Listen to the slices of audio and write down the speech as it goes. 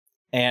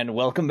And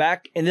welcome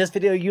back. In this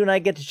video, you and I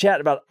get to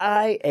chat about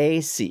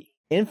IaC,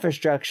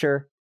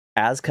 infrastructure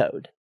as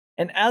code.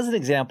 And as an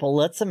example,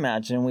 let's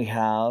imagine we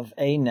have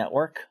a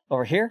network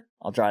over here.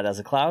 I'll draw it as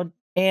a cloud.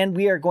 And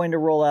we are going to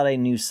roll out a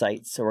new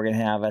site. So we're going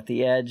to have at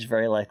the edge,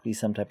 very likely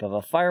some type of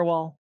a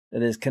firewall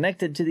that is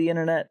connected to the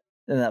internet.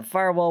 In that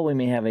firewall, we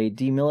may have a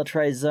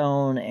demilitarized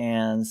zone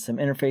and some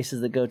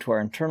interfaces that go to our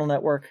internal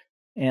network.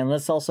 And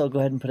let's also go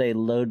ahead and put a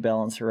load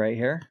balancer right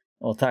here.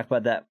 We'll talk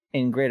about that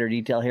in greater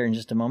detail here in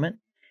just a moment.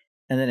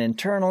 And then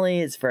internally,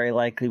 it's very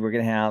likely we're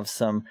going to have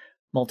some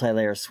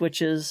multi-layer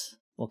switches.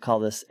 We'll call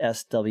this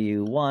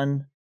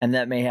SW1. And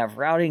that may have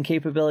routing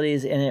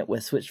capabilities in it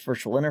with switch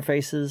virtual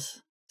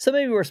interfaces. So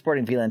maybe we're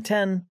supporting VLAN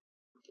 10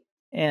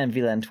 and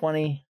VLAN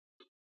 20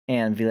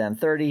 and VLAN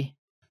 30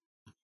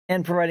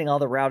 and providing all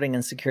the routing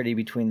and security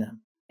between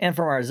them. And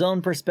from our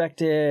zone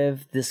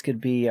perspective, this could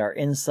be our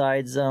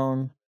inside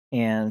zone.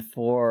 And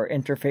for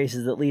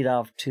interfaces that lead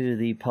off to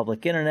the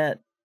public internet,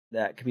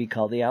 that could be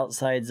called the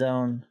outside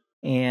zone.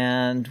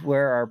 And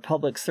where our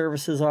public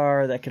services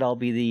are, that could all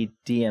be the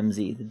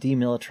DMZ, the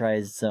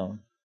demilitarized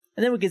zone.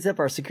 And then we can set up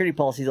our security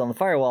policies on the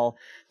firewall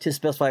to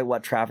specify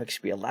what traffic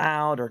should be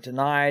allowed or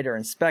denied or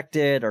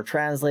inspected or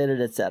translated,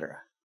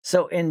 etc.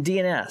 So in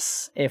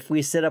DNS, if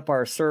we set up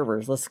our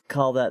servers, let's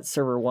call that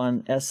server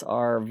 1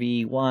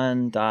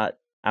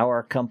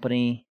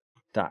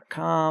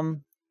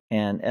 srv1.ourcompany.com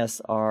and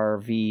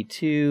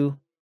srv2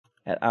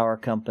 at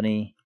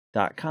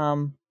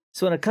ourcompany.com.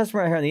 So when a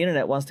customer out here on the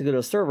internet wants to go to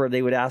a server,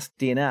 they would ask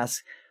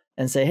DNS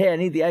and say, hey, I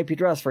need the IP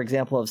address, for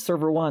example, of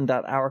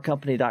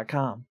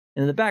server1.ourcompany.com.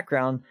 And in the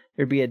background,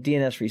 there'd be a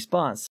DNS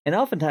response. And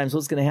oftentimes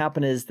what's going to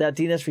happen is that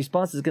DNS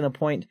response is going to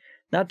point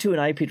not to an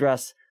IP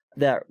address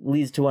that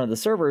leads to one of the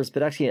servers,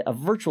 but actually a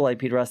virtual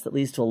IP address that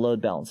leads to a load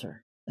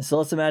balancer. And so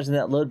let's imagine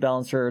that load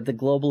balancer, the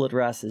global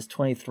address is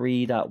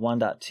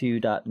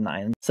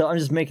 23.1.2.9. So I'm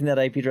just making that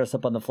IP address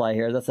up on the fly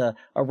here. That's a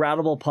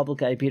routable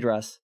public IP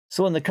address.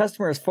 So when the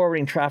customer is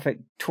forwarding traffic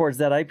towards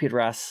that IP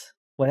address,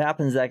 what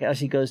happens is that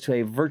actually goes to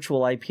a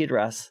virtual IP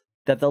address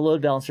that the load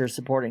balancer is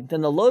supporting.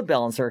 Then the load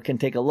balancer can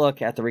take a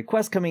look at the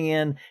request coming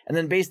in, and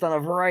then based on a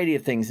variety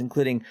of things,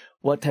 including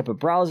what type of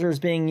browser is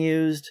being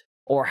used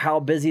or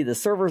how busy the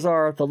servers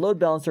are, the load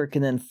balancer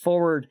can then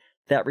forward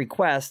that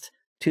request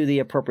to the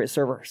appropriate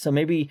server. So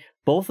maybe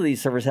both of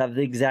these servers have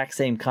the exact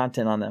same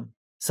content on them.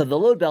 So the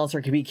load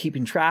balancer could be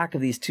keeping track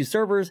of these two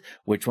servers,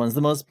 which one's the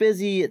most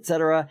busy,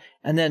 etc.,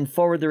 and then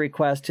forward the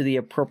request to the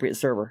appropriate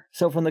server.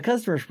 So from the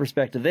customer's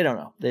perspective, they don't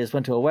know. They just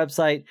went to a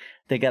website,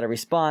 they got a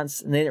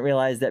response, and they didn't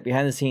realize that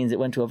behind the scenes it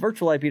went to a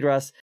virtual IP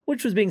address,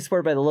 which was being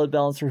supported by the load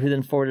balancer, who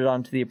then forwarded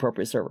on to the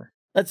appropriate server.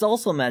 Let's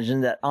also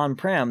imagine that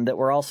on-prem that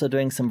we're also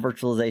doing some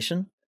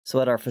virtualization. So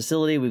at our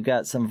facility, we've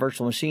got some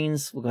virtual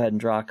machines. We'll go ahead and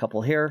draw a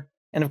couple here.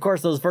 And of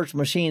course, those virtual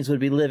machines would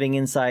be living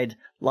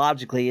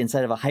logically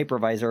inside of a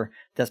hypervisor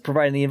that's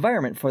providing the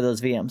environment for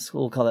those VMs.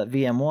 We'll call that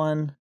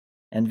VM1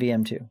 and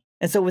VM2.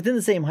 And so within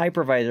the same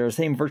hypervisor,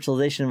 same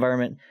virtualization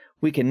environment,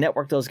 we can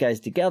network those guys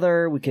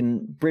together. We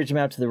can bridge them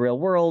out to the real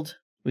world.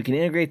 We can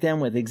integrate them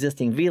with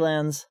existing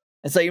VLANs.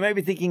 And so you might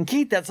be thinking,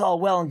 Keith, that's all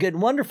well and good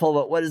and wonderful,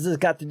 but what does this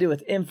got to do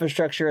with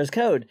infrastructure as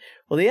code?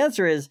 Well, the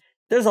answer is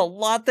there's a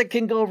lot that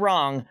can go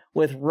wrong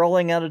with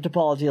rolling out a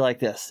topology like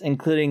this,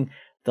 including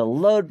the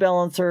load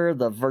balancer,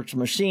 the virtual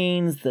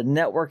machines, the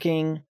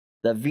networking,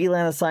 the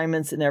VLAN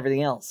assignments, and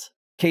everything else.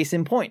 Case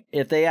in point,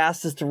 if they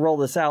asked us to roll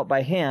this out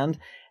by hand,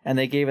 and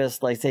they gave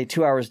us, like, say,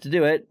 2 hours to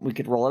do it, we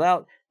could roll it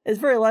out,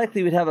 it's very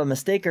likely we'd have a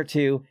mistake or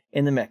two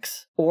in the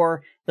mix.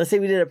 Or let's say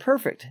we did it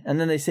perfect, and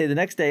then they say the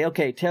next day,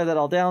 okay, tear that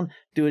all down,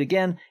 do it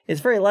again.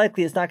 It's very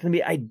likely it's not going to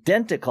be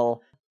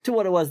identical to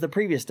what it was the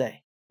previous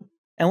day.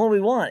 And what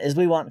we want is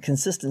we want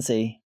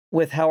consistency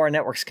with how our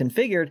network's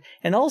configured,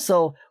 and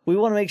also we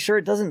want to make sure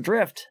it doesn't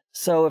drift.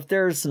 So if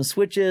there's some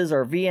switches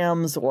or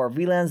VMs or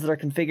VLANs that are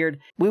configured,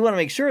 we want to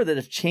make sure that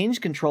if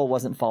change control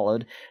wasn't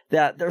followed,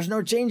 that there's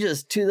no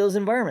changes to those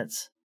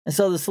environments. And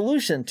so the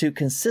solution to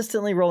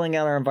consistently rolling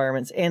out our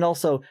environments and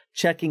also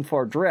checking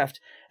for drift,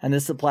 and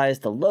this applies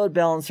to load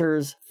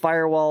balancers,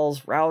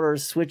 firewalls,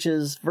 routers,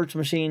 switches, virtual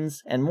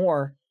machines, and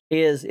more,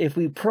 is if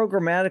we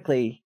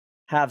programmatically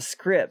have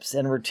scripts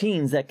and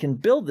routines that can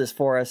build this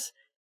for us,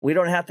 we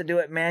don't have to do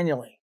it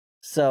manually.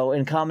 So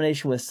in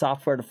combination with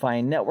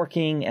software-defined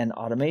networking and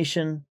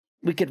automation,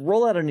 we could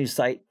roll out a new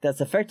site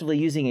that's effectively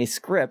using a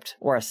script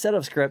or a set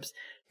of scripts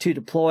to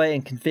deploy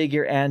and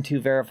configure and to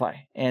verify.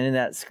 And in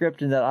that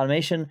script and that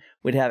automation,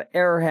 we'd have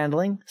error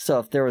handling. So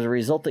if there was a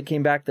result that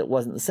came back that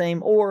wasn't the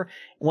same, or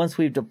once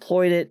we've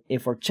deployed it,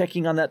 if we're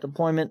checking on that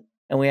deployment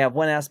and we have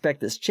one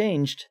aspect that's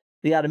changed,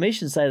 the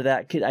automation side of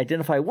that could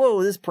identify,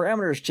 whoa, this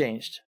parameter has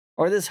changed,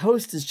 or this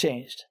host has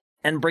changed,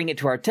 and bring it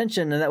to our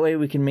attention, and that way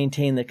we can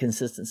maintain the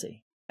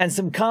consistency. And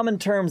some common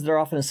terms that are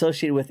often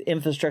associated with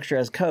infrastructure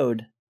as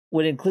code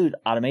would include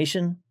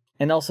automation,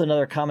 and also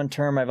another common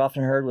term I've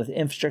often heard with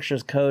infrastructure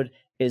as code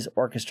is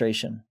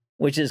orchestration,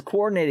 which is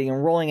coordinating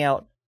and rolling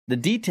out the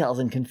details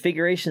and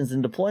configurations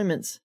and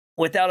deployments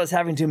without us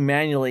having to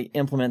manually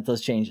implement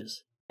those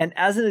changes. And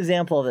as an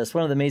example of this,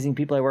 one of the amazing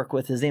people I work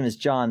with, his name is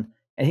John,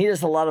 and he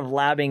does a lot of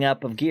labbing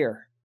up of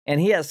gear.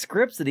 And he has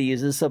scripts that he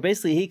uses, so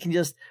basically he can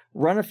just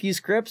run a few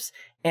scripts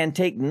and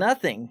take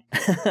nothing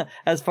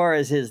as far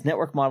as his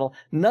network model,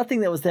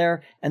 nothing that was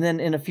there, and then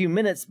in a few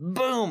minutes,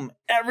 boom,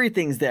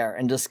 everything's there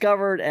and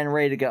discovered and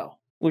ready to go,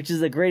 which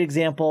is a great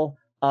example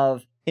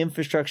of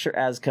infrastructure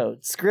as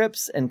code,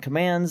 scripts and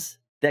commands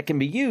that can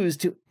be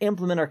used to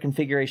implement our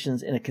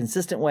configurations in a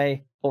consistent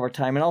way over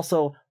time, and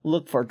also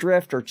look for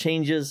drift or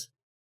changes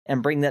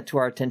and bring that to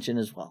our attention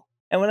as well.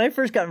 And when I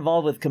first got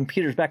involved with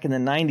computers back in the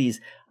 90s,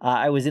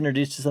 I was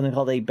introduced to something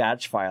called a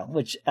batch file,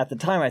 which at the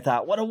time I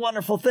thought, what a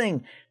wonderful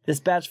thing, this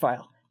batch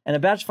file. And a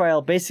batch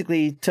file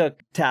basically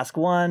took task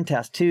 1,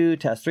 task 2,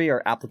 task 3,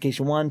 or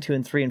application 1, 2,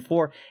 and 3, and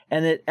 4,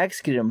 and it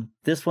executed them.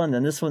 This one,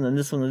 then this one, then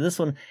this one, then this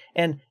one.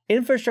 And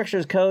infrastructure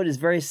as code is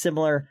very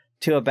similar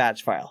to a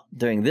batch file,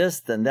 doing this,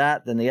 then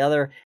that, then the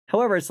other.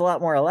 However, it's a lot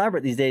more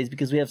elaborate these days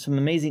because we have some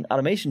amazing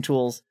automation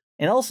tools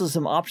and also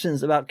some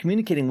options about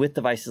communicating with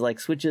devices like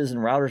switches and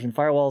routers and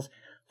firewalls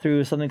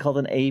through something called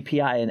an API,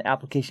 an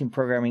application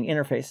programming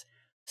interface.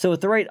 So with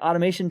the right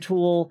automation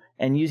tool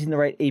and using the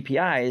right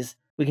APIs,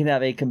 we can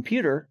have a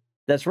computer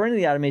that's running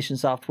the automation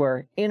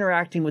software,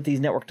 interacting with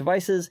these network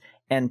devices,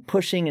 and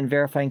pushing and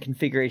verifying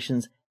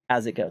configurations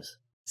as it goes.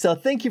 So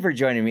thank you for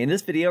joining me in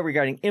this video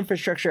regarding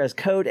infrastructure as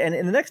code. And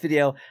in the next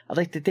video, I'd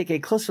like to take a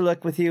closer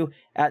look with you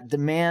at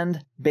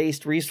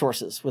demand-based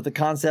resources with the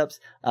concepts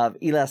of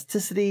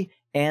elasticity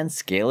and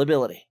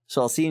scalability.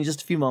 So I'll see you in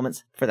just a few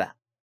moments for that.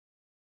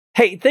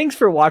 Hey, thanks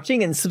for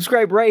watching, and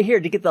subscribe right here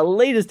to get the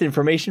latest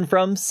information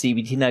from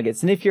CBT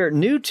Nuggets. And if you're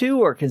new to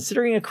or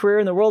considering a career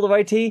in the world of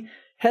IT,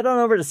 head on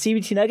over to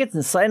CBT Nuggets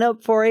and sign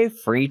up for a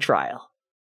free trial.